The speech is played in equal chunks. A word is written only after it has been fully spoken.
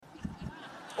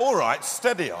All right,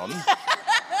 steady on.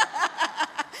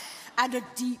 And a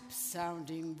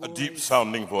deep-sounding voice. A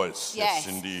deep-sounding voice, yes,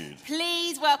 indeed.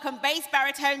 Please welcome bass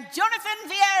baritone Jonathan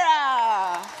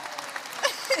Vieira.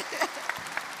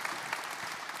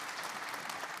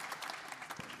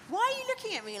 Why are you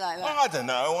looking at me like that? I don't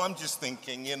know. I'm just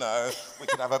thinking, we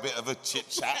could have a bit of a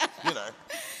chit-chat,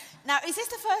 Now, is this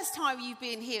the first time you've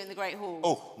been here in the Great Hall?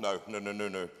 Oh, no.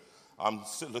 I'm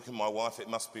still looking at my wife. It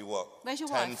must be, what? Where's your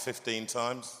 10, wife? 15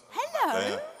 times.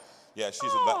 Hello. Yeah, she's at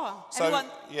the back. So, everyone,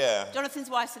 yeah. Jonathan's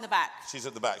wife's in the back. She's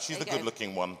at the back. She's the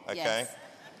good-looking one, okay? Yes.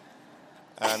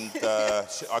 And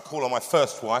I call her my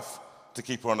first wife to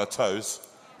keep her on her toes,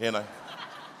 Well,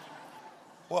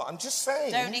 I'm just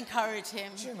saying. Don't encourage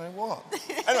him. Do you know what?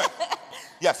 Anyway,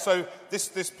 yeah, so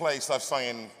this place I've sung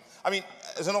in... I mean,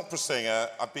 as an opera singer,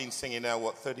 I've been singing now,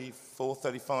 34,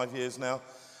 35 years now?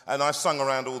 And I've sung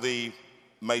around all the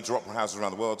major opera houses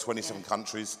around the world, 27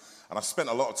 countries. And I spent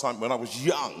a lot of time when I was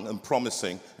young and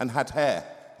promising and had hair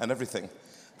and everything.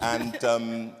 And,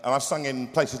 and I've sung in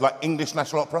places like English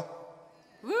National Opera,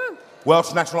 Woo.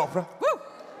 Welsh National Opera, Woo.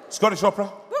 Scottish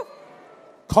Opera, Woo.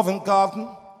 Covent Garden,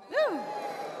 Woo.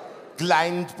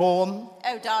 Glyndebourne,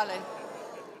 Oh, darling.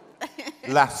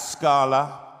 La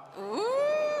Scala.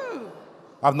 Ooh.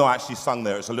 I've not actually sung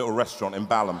there. It's a little restaurant in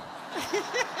Balham.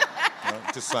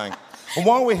 Just saying. And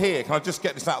while we're here, can I just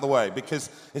get this out of the way? Because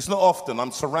it's not often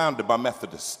I'm surrounded by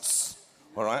Methodists.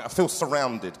 All right? I feel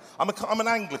surrounded. I'm an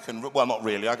Anglican. Well, not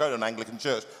really. I go to an Anglican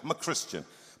church. I'm a Christian.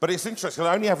 But it's interesting.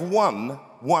 I only have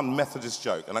one Methodist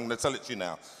joke, and I'm going to tell it to you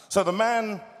now. So the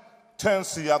man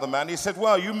turns to the other man. He said,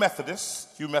 well, you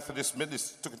Methodist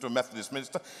minister, took him to a Methodist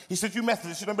minister. He said, you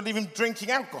Methodists, you don't believe in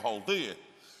drinking alcohol, do you?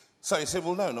 So he said,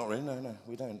 well, no, not really. No,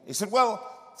 we don't. He said, well,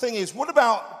 thing is, what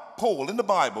about Paul in the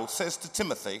Bible says to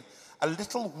Timothy, a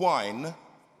little wine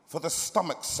for the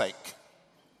stomach's sake?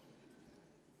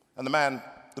 And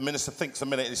the minister thinks a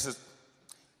minute, and he says,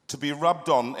 to be rubbed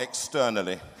on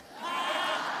externally.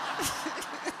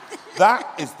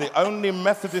 That is the only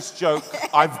Methodist joke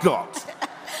I've got.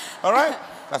 All right?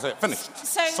 That's it. Finished.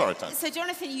 Sorry, Tony. So,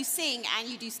 Jonathan, you sing and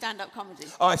you do stand-up comedy?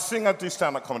 I sing, I do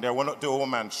stand-up comedy. I will not do a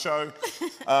one-man show.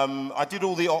 I did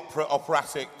all the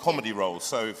operatic comedy roles,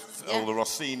 so all the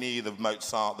Rossini, the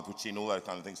Mozart, the Puccini, all those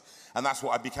kind of things. And that's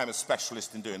what I became a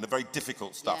specialist in doing, the very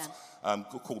difficult stuff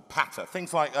called patter.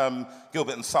 Things like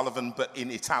Gilbert and Sullivan, but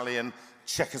in Italian,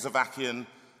 Czechoslovakian,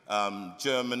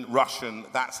 German, Russian.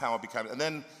 That's how I became it.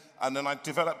 And then I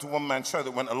developed a one-man show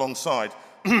that went alongside,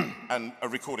 and a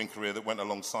recording career that went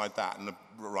alongside that, and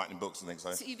writing books and things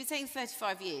like that. So you've been saying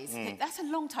 35 years. That's a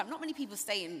long time. Not many people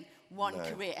stay in one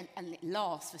career and it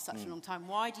lasts for such a long time.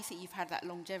 Why do you think you've had that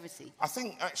longevity? I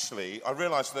think, actually, I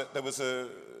realised that there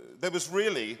was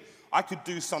really, I could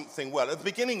do something well. At the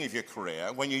beginning of your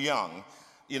career, when you're young,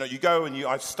 you go and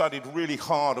I studied really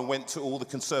hard and went to all the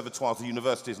conservatoires, the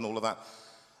universities and all of that.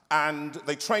 And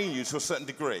they train you to a certain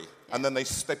degree, and then they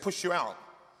push you out.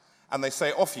 And they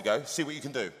say, off you go, see what you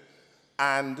can do.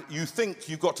 And you think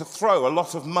you've got to throw a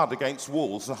lot of mud against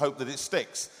walls and hope that it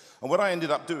sticks. And what I ended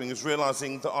up doing is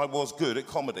realising that I was good at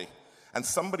comedy. And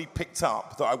somebody picked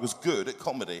up that I was good at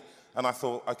comedy. And I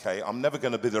thought, OK, I'm never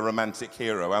going to be the romantic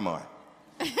hero, am I?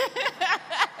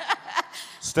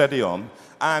 Steady on.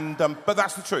 And but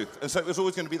that's the truth. And so it was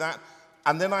always going to be that.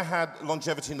 And then I had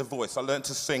longevity in the voice. I learned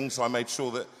to sing, so I made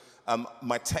sure that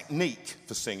my technique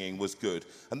for singing was good.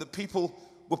 And that people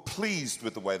were pleased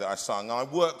with the way that I sung. I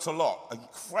worked a lot, an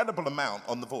incredible amount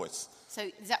on the voice.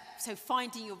 So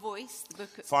Finding Your Voice, the book?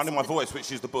 Finding My Voice,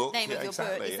 which is the book. Name of your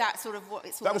book. Is that sort of what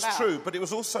it's all about? That was true, but it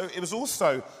was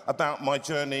also about my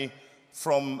journey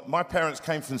from... My parents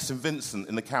came from St. Vincent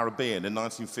in the Caribbean in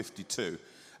 1952.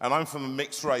 And I'm from a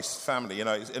mixed-race family,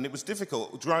 and it was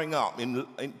difficult growing up in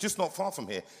just not far from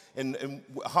here, in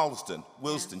Harlesden,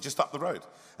 Willesden, just up the road.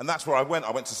 And that's where I went.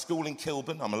 I went to school in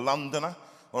Kilburn. I'm a Londoner,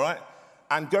 all right?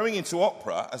 And going into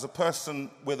opera as a person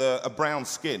with a brown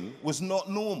skin was not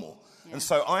normal. Yeah. And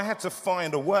so I had to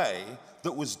find a way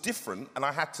that was different, and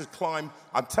I had to climb,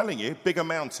 I'm telling you, bigger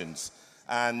mountains.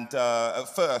 And at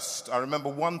first, I remember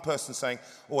one person saying,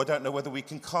 I don't know whether we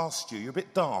can cast you. You're a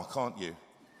bit dark, aren't you?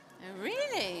 Oh,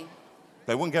 really?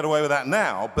 They wouldn't get away with that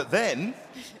now, but then,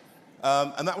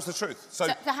 and that was the truth. So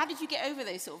how did you get over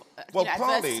those sort of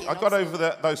partly, I got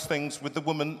over those things with the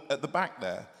woman at the back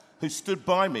there, who stood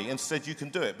by me and said, you can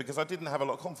do it, because I didn't have a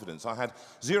lot of confidence. I had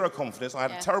zero confidence. I had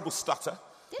a terrible stutter.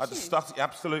 I had to stutter,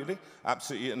 absolutely,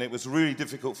 and it was really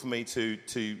difficult for me to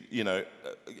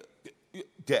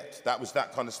get. That was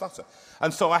that kind of stutter.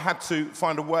 And so I had to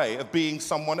find a way of being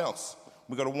someone else.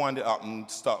 We've got to wind it up and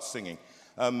start singing.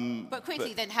 But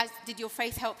quickly then, did your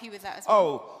faith help you with that as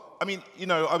well? I mean, you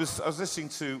know, I was listening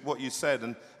to what you said,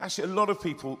 and actually a lot of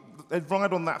people, they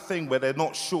ride on that thing where they're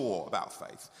not sure about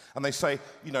faith. And they say,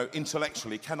 you know,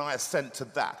 intellectually, can I assent to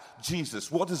that?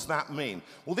 Jesus, what does that mean?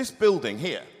 Well, this building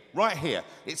here, right here,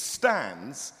 it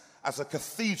stands as a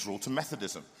cathedral to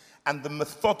Methodism. And the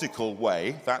methodical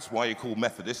way, that's why you're called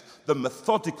Methodist, the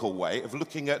methodical way of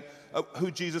looking at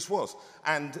who Jesus was.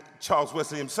 And Charles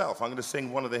Wesley himself, I'm going to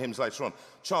sing one of the hymns later on.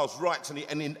 Charles writes, and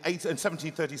in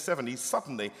 1737,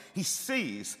 he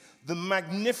sees the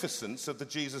magnificence of the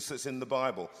Jesus that's in the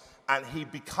Bible, and he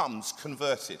becomes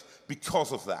converted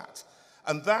because of that.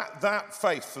 And that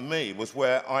faith for me was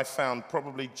where I found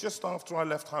probably just after I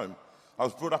left home. I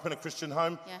was brought up in a Christian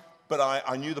home, but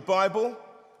I knew the Bible,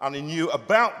 and I knew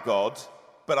about God,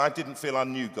 but I didn't feel I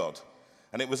knew God.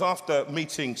 And it was after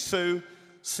meeting Sue,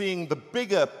 seeing the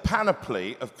bigger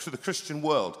panoply of the Christian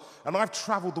world. And I've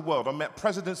traveled the world. I've met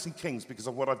presidents and kings because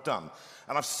of what I've done.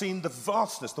 And I've seen the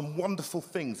vastness and wonderful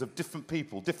things of different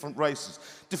people, different races,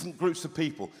 different groups of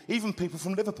people, even people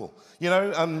from Liverpool. You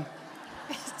know,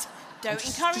 Don't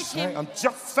encourage him. I'm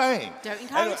just saying. Don't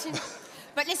encourage him.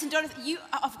 But listen, Jonathan,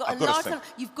 I've got a last one.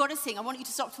 You've got to sing. I want you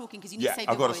to stop talking because you need to save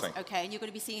your voice. Sing. Okay, and you're going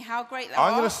to be singing How Great Thou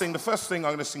Art. I'm going to sing, the first thing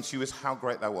I'm going to sing to you is How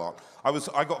Great Thou Art.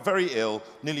 I got very ill,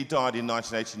 nearly died in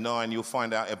 1989. You'll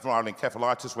find out viral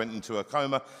encephalitis, went into a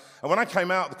coma. And when I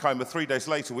came out of the coma 3 days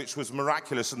later, which was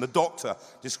miraculous, and the doctor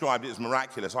described it as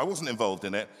miraculous, I wasn't involved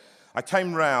in it. I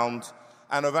came round,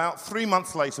 and about 3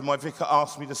 months later, my vicar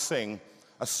asked me to sing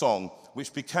a song,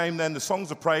 which became then the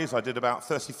Songs of Praise. I did about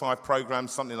 35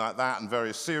 programs, something like that, and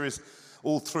various series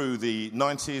all through the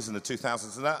 90s and the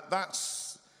 2000s. And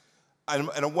that's,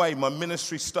 in a way, my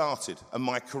ministry started and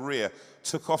my career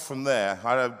took off from there.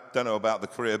 I don't know about the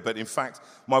career, but in fact,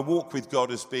 my walk with God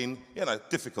has been, you know,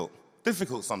 difficult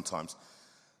sometimes.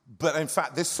 But in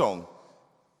fact, this song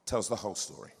tells the whole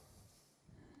story.